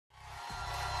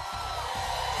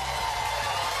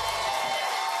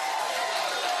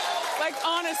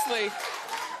honestly,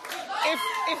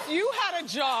 if you had a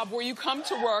job where you come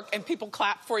to work and people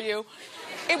clap for you,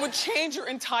 it would change your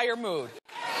entire mood.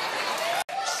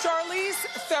 Charlize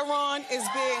Theron is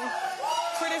being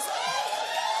criticized.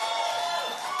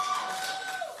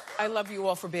 I love you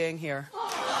all for being here.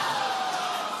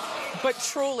 But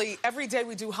truly, every day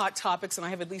we do Hot Topics, and I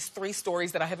have at least 3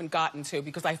 stories that I haven't gotten to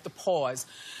because I have to pause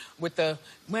with the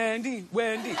Wendy.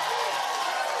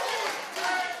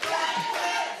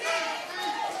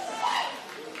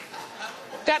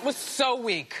 That was so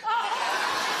weak.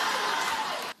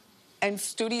 And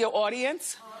studio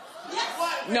audience?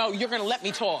 No, you're gonna let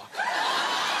me talk.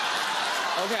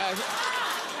 Okay.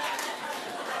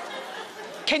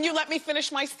 Can you let me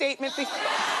finish my statement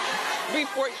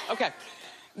before? Okay.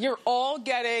 You're all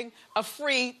getting a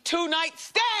free 2-night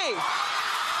stay.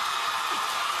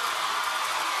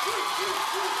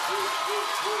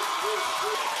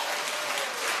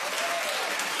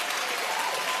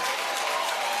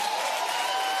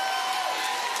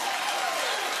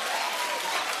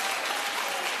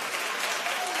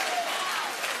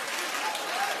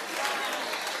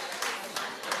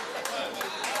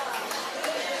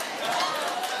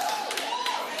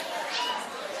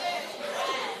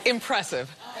 Impressive.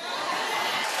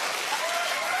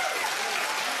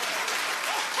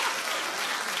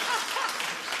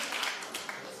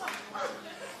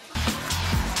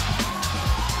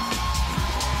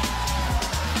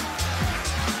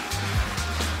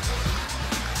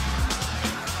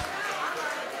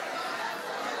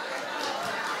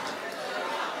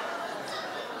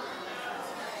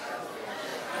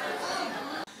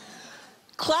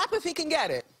 Clap if he can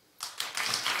get it.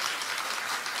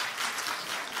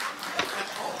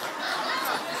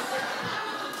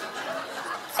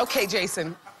 Okay,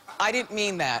 Jason, I didn't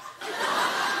mean that.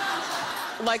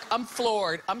 Like, I'm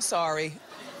floored. I'm sorry.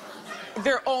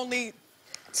 There are only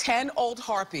 10 old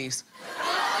harpies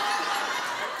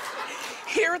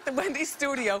here at the Wendy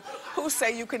studio who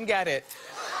say you can get it.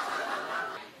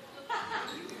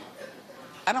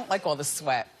 I don't like all the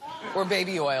sweat or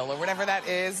baby oil or whatever that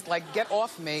is. Like, get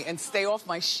off me and stay off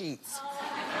my sheets.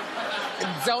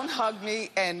 Don't hug me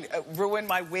and ruin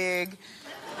my wig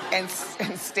and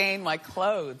stain my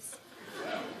clothes.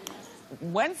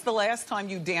 When's the last time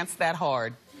you danced that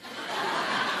hard?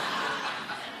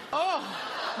 Oh.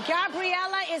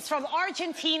 Gabriella is from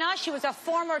Argentina. She was a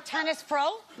former tennis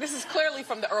pro. This is clearly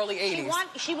from the early 80s.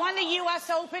 She won the U.S.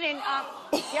 Open in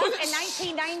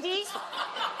 1990.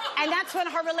 And that's when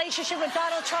her relationship with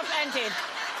Donald Trump ended.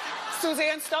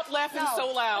 Suzanne, stop laughing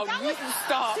so loud.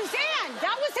 Stop. Suzanne,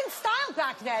 that was in style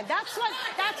back then. That's what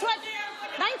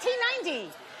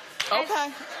 1990.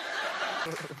 Okay.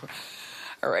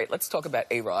 All right, let's talk about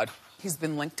A-Rod. He's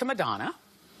been linked to Madonna,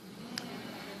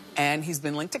 and he's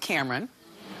been linked to Cameron,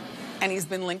 and he's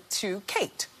been linked to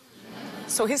Kate.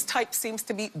 So his type seems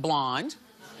to be blonde,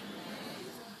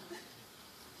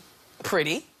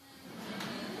 pretty.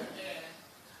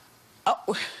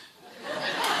 Oh.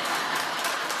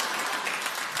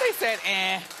 They said,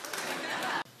 eh.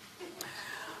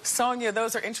 Sonia,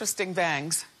 those are interesting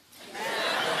bangs.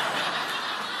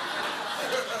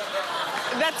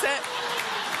 That's it.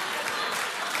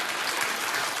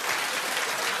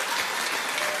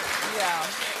 Yeah.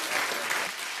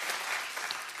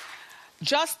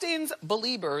 Justin's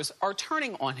believers are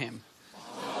turning on him.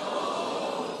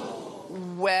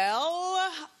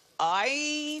 Well,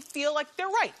 I feel like they're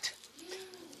right.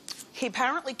 He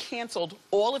apparently canceled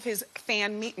all of his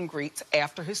fan meet and greets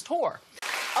after his tour.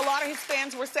 A lot of his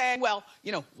fans were saying, well,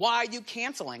 you know, why are you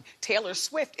canceling? Taylor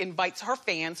Swift invites her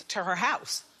fans to her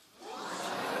house.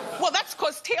 Well, that's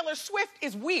because Taylor Swift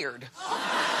is weird.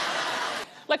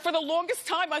 Like, for the longest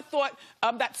time, I thought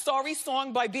that Sorry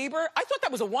song by Bieber, I thought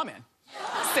that was a woman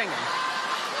singing.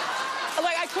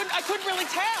 Like, I couldn't really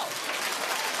tell.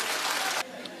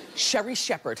 Sherry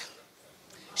Shepherd.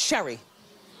 Sherry.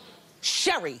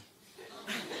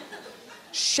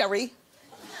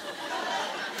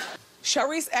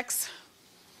 Sherry's ex,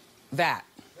 that.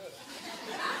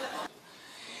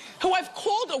 Who I've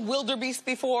called a wildebeest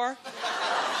before.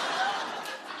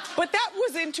 But that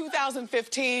was in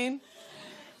 2015.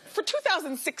 For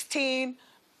 2016,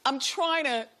 I'm trying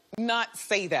to not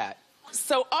say that.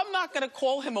 So I'm not going to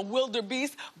call him a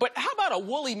wildebeest, but how about a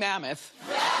woolly mammoth?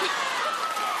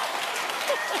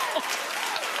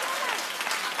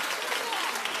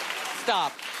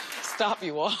 Stop,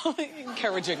 you all.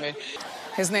 Encouraging me.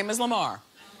 His name is Lamar.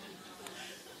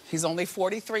 He's only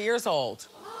 43 years old.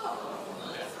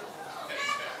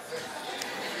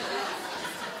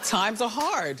 Times are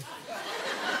hard.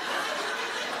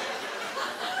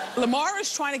 Lamar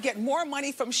is trying to get more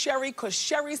money from Sherry because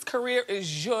Sherry's career is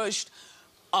just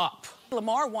up.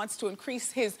 Lamar wants to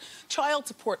increase his child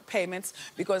support payments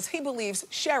because he believes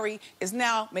Sherry is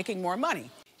now making more money.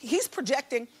 He's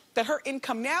projecting that her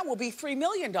income now will be $3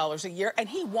 million a year, and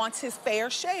he wants his fair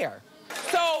share.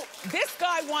 So this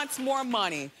guy wants more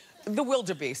money. The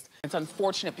wildebeest. It's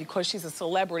unfortunate because she's a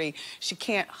celebrity, she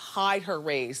can't hide her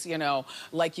raise, you know,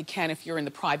 like you can if you're in the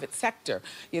private sector.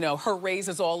 You know, her raise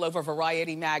is all over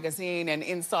Variety magazine and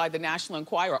inside the National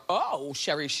Enquirer. Oh,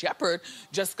 Sherry Shepherd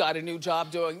just got a new job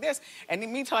doing this. And in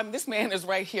the meantime, this man is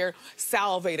right here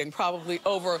salivating probably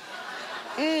over,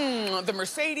 the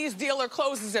Mercedes dealer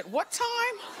closes at what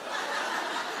time?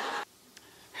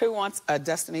 Who wants a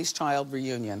Destiny's Child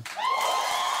reunion?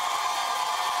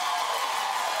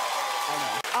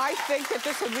 I think that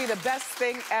this would be the best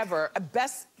thing ever,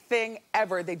 best thing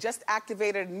ever. They just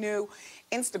activated a new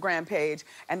Instagram page,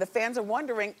 and the fans are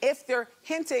wondering if they're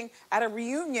hinting at a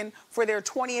reunion for their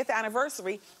 20th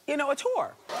anniversary, you know, a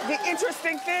tour. The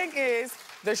interesting thing is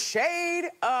the shade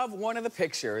of one of the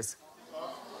pictures.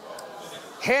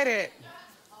 Hit it.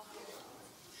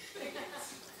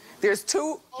 There's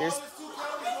two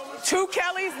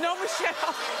Kellys, no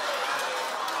Michelle.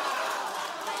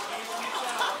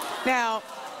 Now,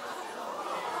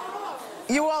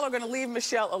 you all are going to leave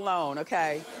Michelle alone,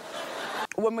 okay?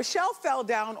 When Michelle fell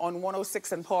down on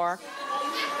 106 and Park,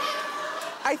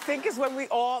 I think is when we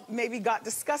all maybe got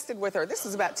disgusted with her. This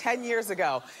was about 10 years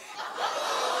ago.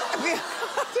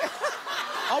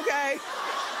 Okay.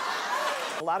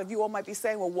 A lot of you all might be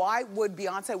saying, well, why would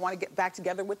Beyonce want to get back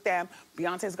together with them?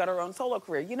 Beyonce's got her own solo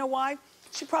career. You know why?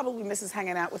 She probably misses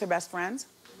hanging out with her best friends.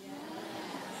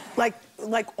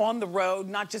 Like on the road,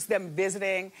 not just them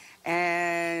visiting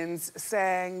and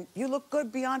saying, you look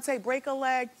good, Beyonce, break a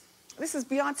leg. This is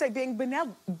Beyonce being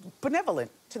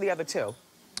benevolent to the other two.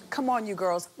 Come on, you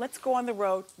girls, let's go on the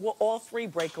road. We'll all three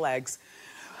break legs.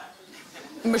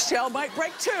 Michelle might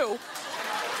break two.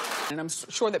 And I'm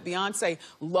sure that Beyonce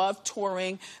loved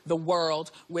touring the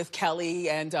world with Kelly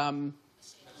and,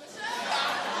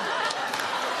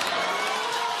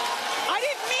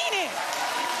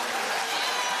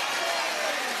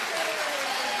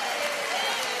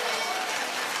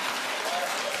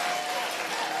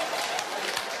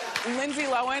 Lindsay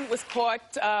Lohan was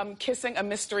caught kissing a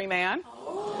mystery man.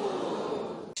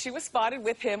 She was spotted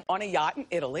with him on a yacht in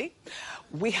Italy.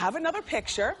 We have another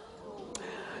picture.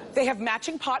 They have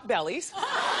matching pot bellies.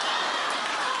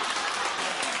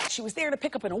 She was there to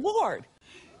pick up an award,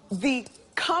 the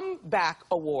Comeback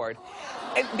Award.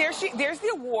 And there's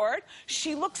the award.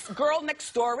 She looks girl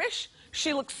next door-ish.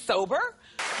 She looks sober.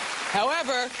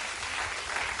 However,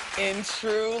 in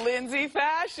true Lindsay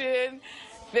fashion,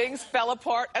 things fell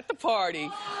apart at the party.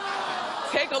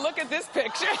 Take a look at this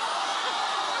picture.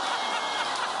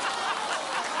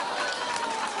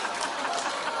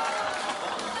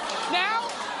 Now,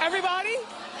 everybody,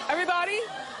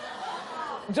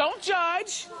 don't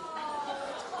judge.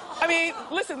 I mean,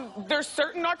 listen, there's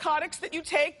certain narcotics that you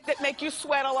take that make you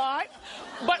sweat a lot,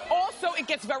 but also it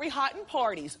gets very hot in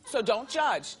parties, so don't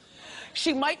judge.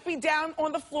 She might be down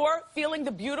on the floor feeling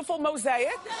the beautiful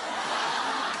mosaic.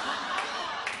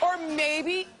 Or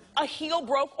maybe a heel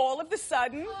broke all of a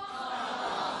sudden.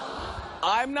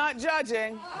 I'm not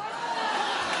judging.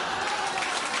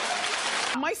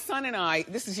 My son and I,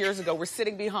 this is years ago, were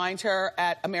sitting behind her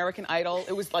at American Idol.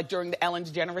 It was like during the Ellen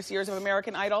DeGeneres years of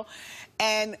American Idol.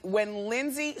 And when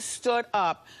Lindsay stood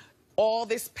up, all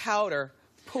this powder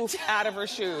poofed out of her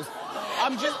shoes.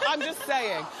 I'm just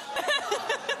saying.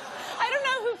 I don't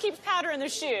know who keeps powder in their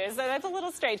shoes. That's a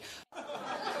little strange.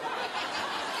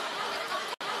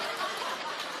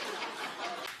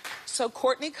 So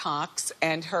Courtney Cox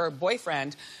and her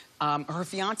boyfriend, her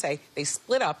fiance, they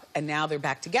split up and now they're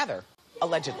back together,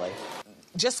 allegedly.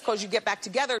 Just because you get back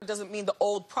together doesn't mean the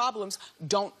old problems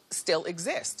don't still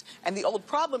exist. And the old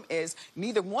problem is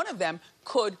neither one of them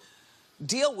could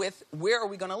deal with where are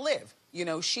we going to live. You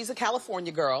know, she's a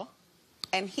California girl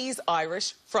and he's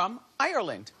Irish from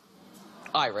Ireland.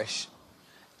 Irish.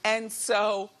 And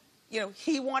so, you know,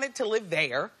 he wanted to live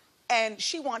there and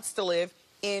she wants to live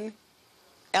in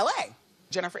L.A.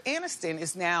 Jennifer Aniston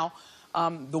is now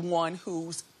the one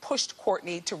who's pushed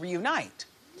Courtney to reunite.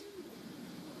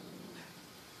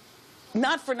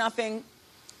 Not for nothing,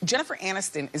 Jennifer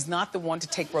Aniston is not the one to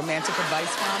take romantic advice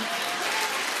from.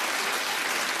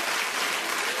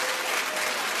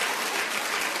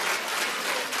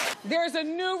 There's a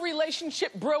new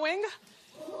relationship brewing,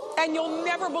 and you'll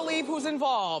never believe who's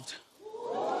involved.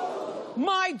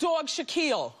 My dog,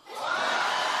 Shaquille.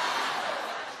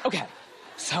 Okay.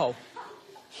 So,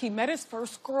 he met his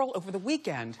first girl over the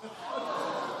weekend,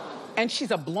 and she's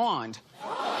a blonde.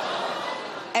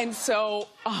 And so,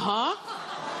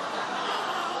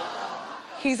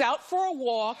 He's out for a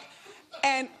walk,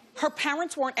 and her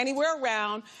parents weren't anywhere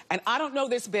around, and I don't know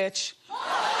this bitch.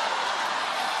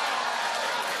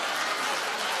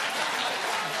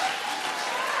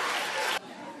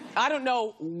 I don't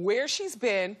know where she's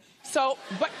been. So,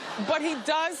 but he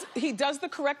does the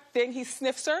correct thing. He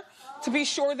sniffs her to be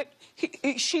sure that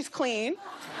she's clean.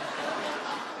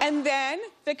 And then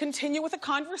they continue with a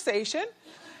conversation.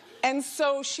 And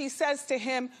so she says to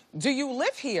him, "Do you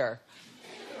live here?"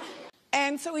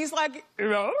 And so he's like,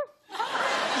 "No.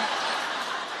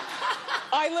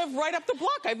 I live right up the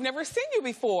block. I've never seen you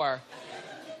before."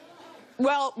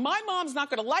 Well, my mom's not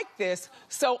going to like this,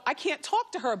 so I can't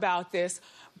talk to her about this.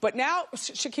 But now,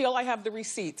 Shaquille, I have the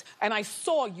receipts, and I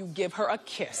saw you give her a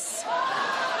kiss.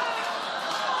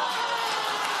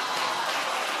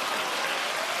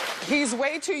 He's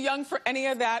way too young for any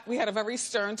of that. We had a very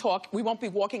stern talk. We won't be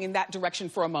walking in that direction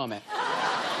for a moment.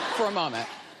 For a moment.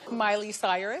 Miley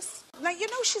Cyrus. Now, you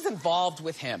know she's involved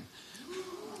with him.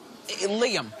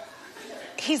 Liam.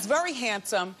 He's very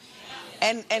handsome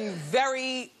and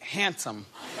very handsome.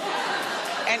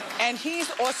 And he's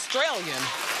Australian.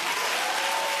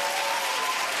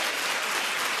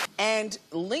 And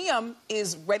Liam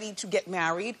is ready to get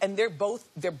married, and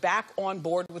they're back on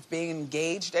board with being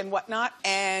engaged and whatnot.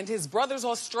 And his brother's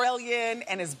Australian,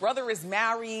 and his brother is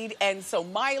married, and so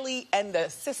Miley and the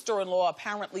sister-in-law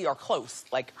apparently are close,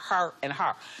 like her and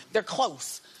her. They're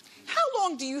close. How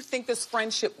long do you think this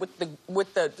friendship with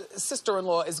the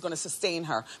sister-in-law is going to sustain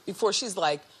her before she's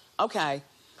like, okay,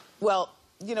 well,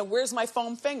 you know, where's my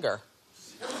foam finger?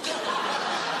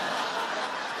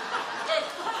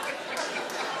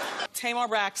 Tamar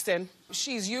Braxton,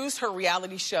 she's used her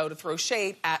reality show to throw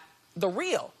shade at The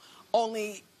Real.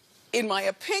 Only, in my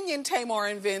opinion, Tamar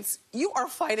and Vince, you are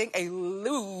fighting a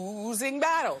losing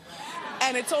battle.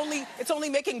 And it's only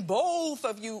making both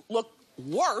of you look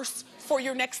worse for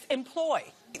your next employ.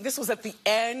 This was at the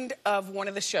end of one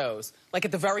of the shows, like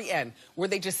at the very end, where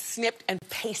they just snipped and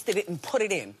pasted it and put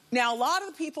it in. Now, a lot of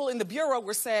the people in the Bureau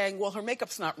were saying, well, her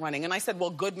makeup's not running. And I said,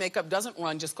 well, good makeup doesn't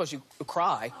run just because you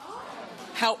cry.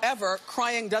 However,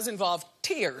 crying does involve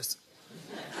tears.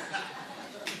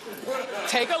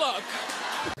 Take a look.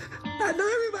 I know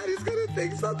everybody's gonna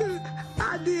think something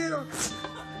I did, or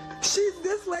she's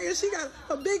this way and she got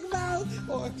a big mouth,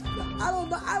 or I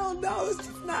don't know, it's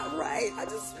just not right.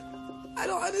 I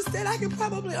don't understand. I can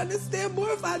probably understand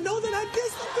more if I know that I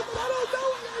did something, but I don't know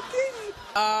what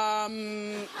I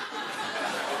did.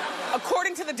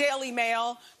 According to the Daily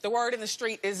Mail, the word in the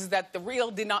street is that The Real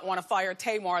did not want to fire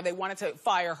Tamar. They wanted to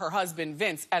fire her husband,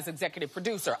 Vince, as executive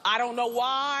producer. I don't know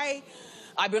why.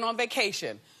 I've been on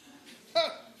vacation.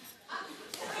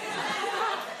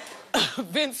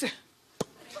 Vince,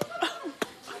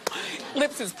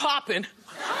 lips is popping.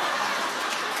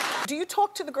 Do you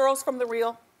talk to the girls from The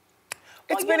Real?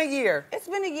 It's been a year. It's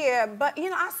been a year, but, you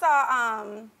know, I saw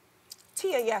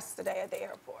Tia yesterday at the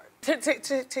airport.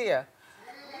 Tia.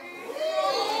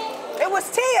 It was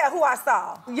Tia who I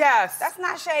saw. Yes. That's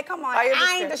not Shady. Come on.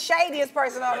 I ain't the shadiest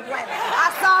person on the planet.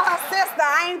 I saw her sister.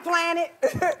 I ain't playing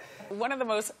it. One of the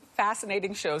most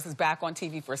fascinating shows is back on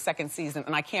TV for a second season,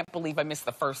 and I can't believe I missed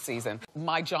the first season.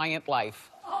 My Giant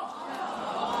Life.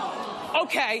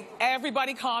 Okay,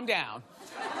 everybody calm down.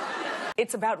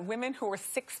 It's about women who are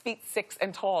 6'6"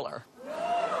 and taller.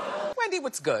 Wendy,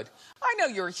 what's good? I know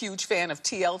you're a huge fan of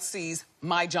TLC's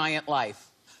My Giant Life.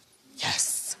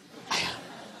 Yes, I am.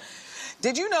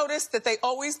 Did you notice that they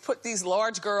always put these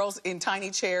large girls in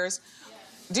tiny chairs?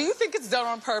 Do you think it's done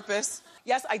on purpose?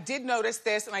 Yes, I did notice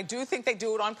this, and I do think they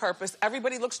do it on purpose.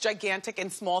 Everybody looks gigantic in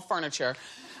small furniture.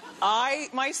 I,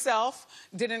 myself,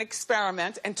 did an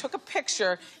experiment and took a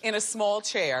picture in a small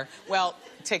chair. Well,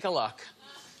 take a look.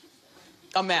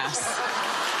 A mess.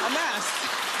 A mess.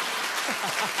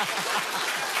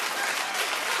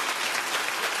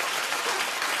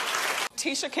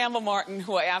 Tisha Campbell Martin,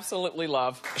 who I absolutely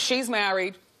love, she's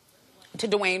married to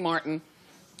Dwayne Martin,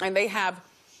 and they have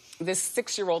this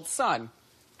 6-year-old son.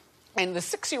 And the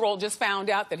 6-year-old just found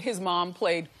out that his mom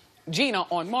played Gina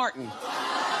on Martin.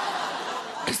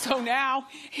 So now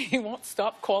he won't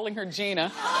stop calling her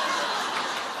Gina.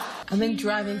 I've been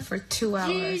driving for 2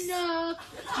 hours, Gina,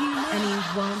 and he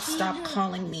won't stop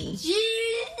calling me. Gina!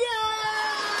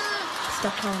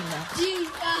 Stop calling me.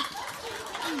 Gina!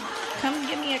 Come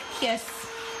give me a kiss.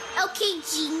 Okay,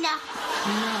 Gina.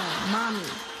 No, Mommy.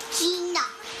 Gina.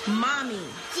 Mommy.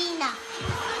 Gina.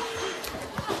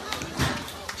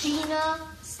 Gina.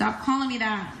 Stop calling me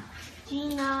that.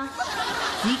 Gina.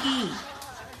 Ziggy.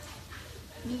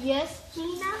 Yes,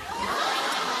 Gina?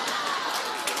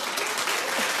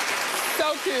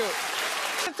 So cute.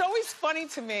 It's always funny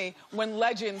to me when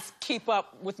legends keep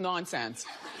up with nonsense.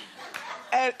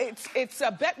 And it's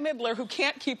Bette Midler who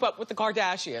can't keep up with the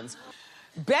Kardashians.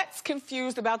 Bette's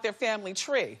confused about their family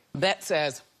tree. Bette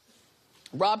says,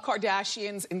 Rob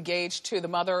Kardashian's engaged to the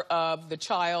mother of the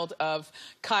child of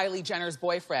Kylie Jenner's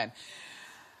boyfriend.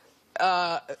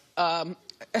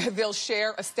 They'll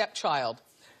share a stepchild.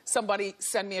 Somebody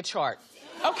send me a chart.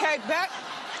 Okay, Bette,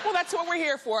 well, that's what we're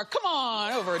here for. Come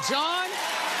on over, John.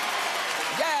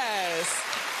 Yes.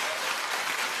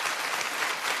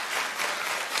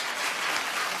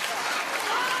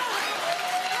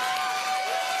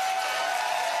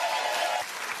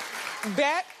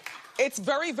 Bette, it's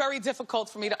very, very difficult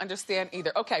for me to understand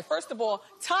either. Okay, first of all,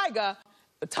 Tyga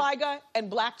and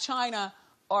Black China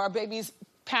are baby's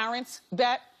parents,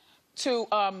 Bette, to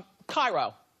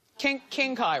Cairo,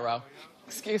 King Cairo.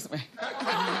 Excuse me.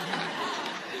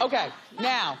 Okay,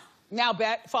 now,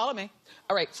 Bette, follow me.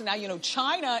 All right, so now you know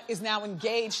China is now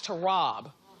engaged to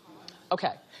Rob.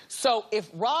 Okay, so if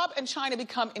Rob and China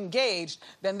become engaged,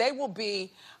 then they will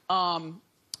be, and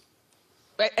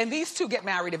these two get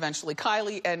married eventually,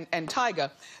 Kylie and Tyga,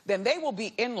 then they will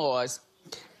be in-laws,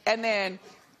 and then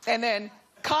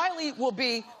Kylie will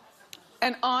be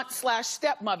an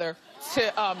aunt/stepmother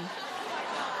to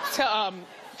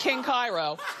King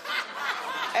Cairo,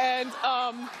 and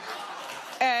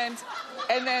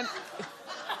then.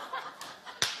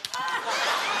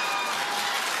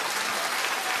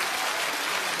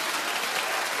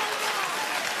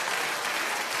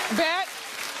 Bette,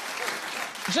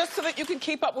 just so that you can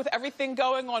keep up with everything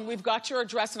going on, we've got your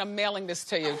address and I'm mailing this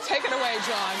to you. Take it away,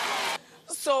 John.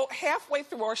 So halfway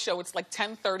through our show, it's like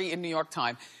 10:30 in New York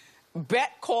time,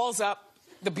 Bette calls up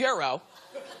the bureau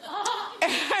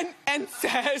and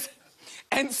says,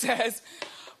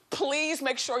 please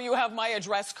make sure you have my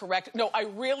address correct. No, I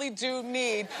really do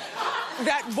need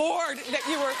that board that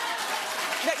you were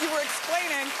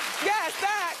explaining. Yes,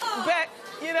 that. Bette,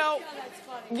 you know,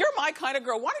 you're my kind of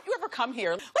girl. Why don't you ever come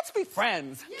here? Let's be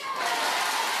friends. Yeah.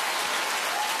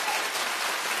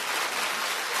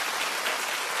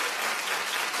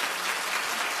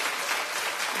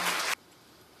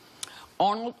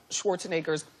 Arnold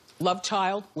Schwarzenegger's love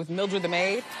child with Mildred the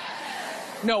maid?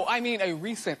 No, I mean a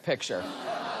recent picture.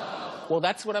 Well,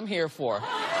 that's what I'm here for.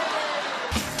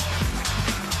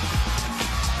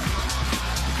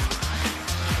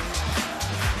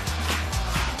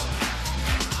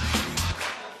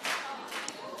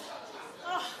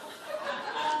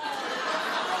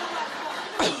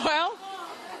 Well,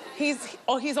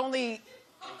 he's only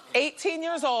 18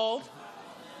 years old.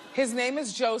 His name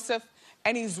is Joseph,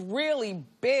 and he's really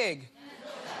big.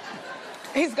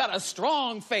 He's got a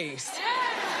strong face.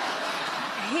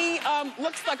 He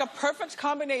looks like a perfect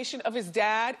combination of his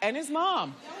dad and his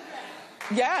mom.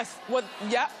 Yes. Well,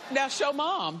 yeah. Now show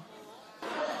mom.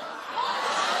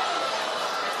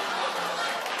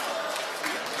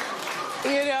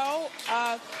 You know,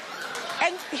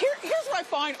 and here's what I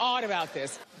find odd about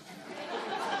this.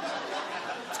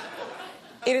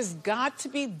 It has got to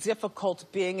be difficult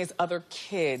being as other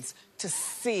kids to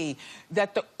see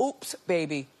that the oops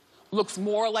baby looks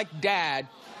more like dad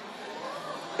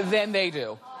than they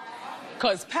do.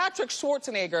 Because Patrick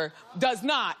Schwarzenegger does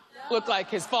not look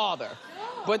like his father.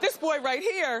 But this boy right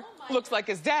here looks like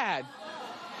his dad.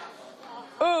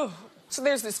 Oh, so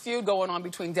there's this feud going on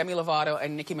between Demi Lovato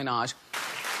and Nicki Minaj.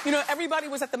 You know, everybody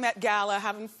was at the Met Gala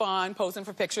having fun, posing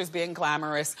for pictures, being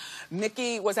glamorous.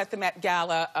 Nicki was at the Met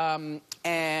Gala,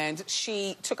 and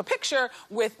she took a picture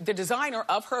with the designer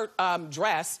of her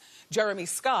dress, Jeremy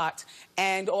Scott,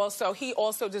 and he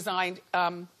also designed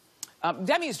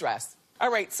Demi's dress.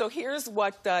 All right, so here's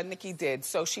what Nicki did.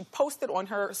 So she posted on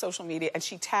her social media, and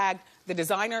she tagged the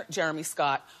designer, Jeremy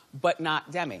Scott, but not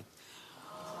Demi.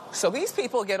 So these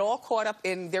people get all caught up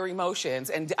in their emotions,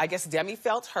 and I guess Demi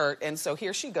felt hurt, and so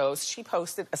here she goes. She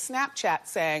posted a Snapchat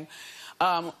saying,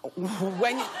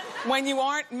 when you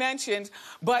aren't mentioned,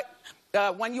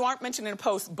 when you aren't mentioned in a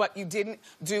post, but you didn't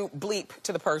do bleep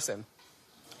to the person.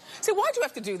 See, why'd you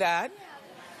have to do that?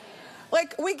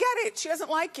 Like, we get it. She doesn't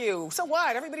like you. So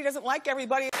what? Everybody doesn't like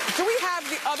everybody. Do we have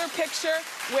the other picture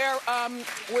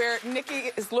where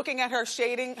Nicki is looking at her,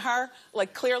 shading her,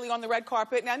 like, clearly on the red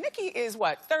carpet? Now, Nicki is,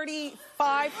 what,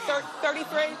 35,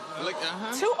 33?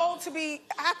 Too old to be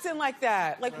acting like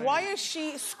that. Like, why is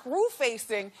she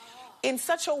screw-facing in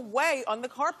such a way on the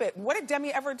carpet? What did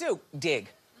Demi ever do? Dig.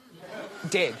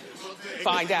 Dig.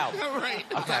 Find out. Right.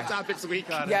 Okay. Topics week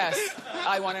on it. Yes,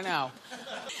 I want to know.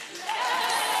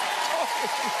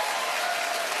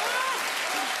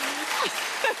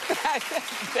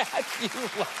 that you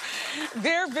love.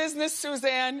 Their business,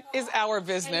 Suzanne, is our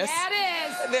business. That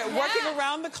is. They're working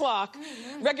around the clock.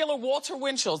 Regular Walter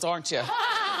Winchell's, aren't you?